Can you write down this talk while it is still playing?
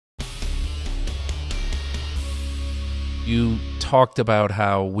You talked about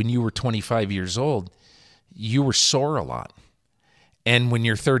how when you were 25 years old, you were sore a lot. And when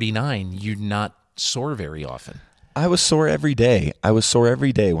you're 39, you're not sore very often. I was sore every day. I was sore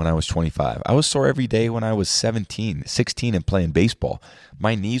every day when I was 25. I was sore every day when I was 17, 16 and playing baseball.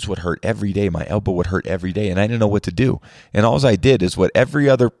 My knees would hurt every day. My elbow would hurt every day, and I didn't know what to do. And all I did is what every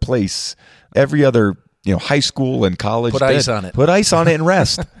other place, every other high school and college Put ice on it. Put ice on it and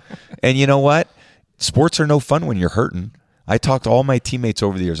rest. And you know what? Sports are no fun when you're hurting. I talked to all my teammates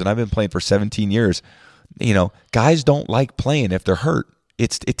over the years, and I've been playing for 17 years. Guys don't like playing if they're hurt.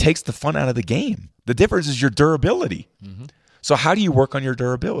 It takes the fun out of the game. The difference is your durability. Mm-hmm. So how do you work on your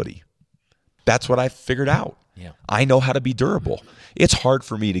durability? That's what I figured out. Yeah. I know how to be durable. It's hard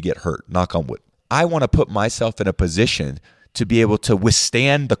for me to get hurt, knock on wood. I want to put myself in a position to be able to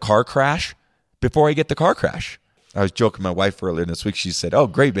withstand the car crash before I get the car crash. I was joking with my wife earlier this week. She said, "Oh,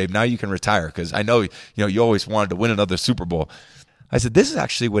 great, babe. Now you can retire because I know you always wanted to win another Super Bowl." I said, "This is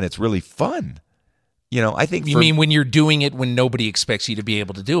actually when it's really fun." I think you mean when you're doing it when nobody expects you to be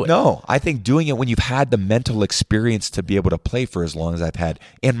able to do it? No, I think doing it when you've had the mental experience to be able to play for as long as I've had,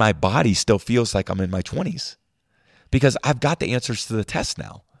 and my body still feels like I'm in my 20s because I've got the answers to the test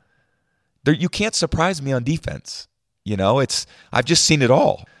now. You can't surprise me on defense. I've just seen it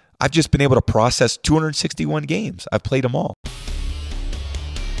all. I've just been able to process 261 games. I've played them all.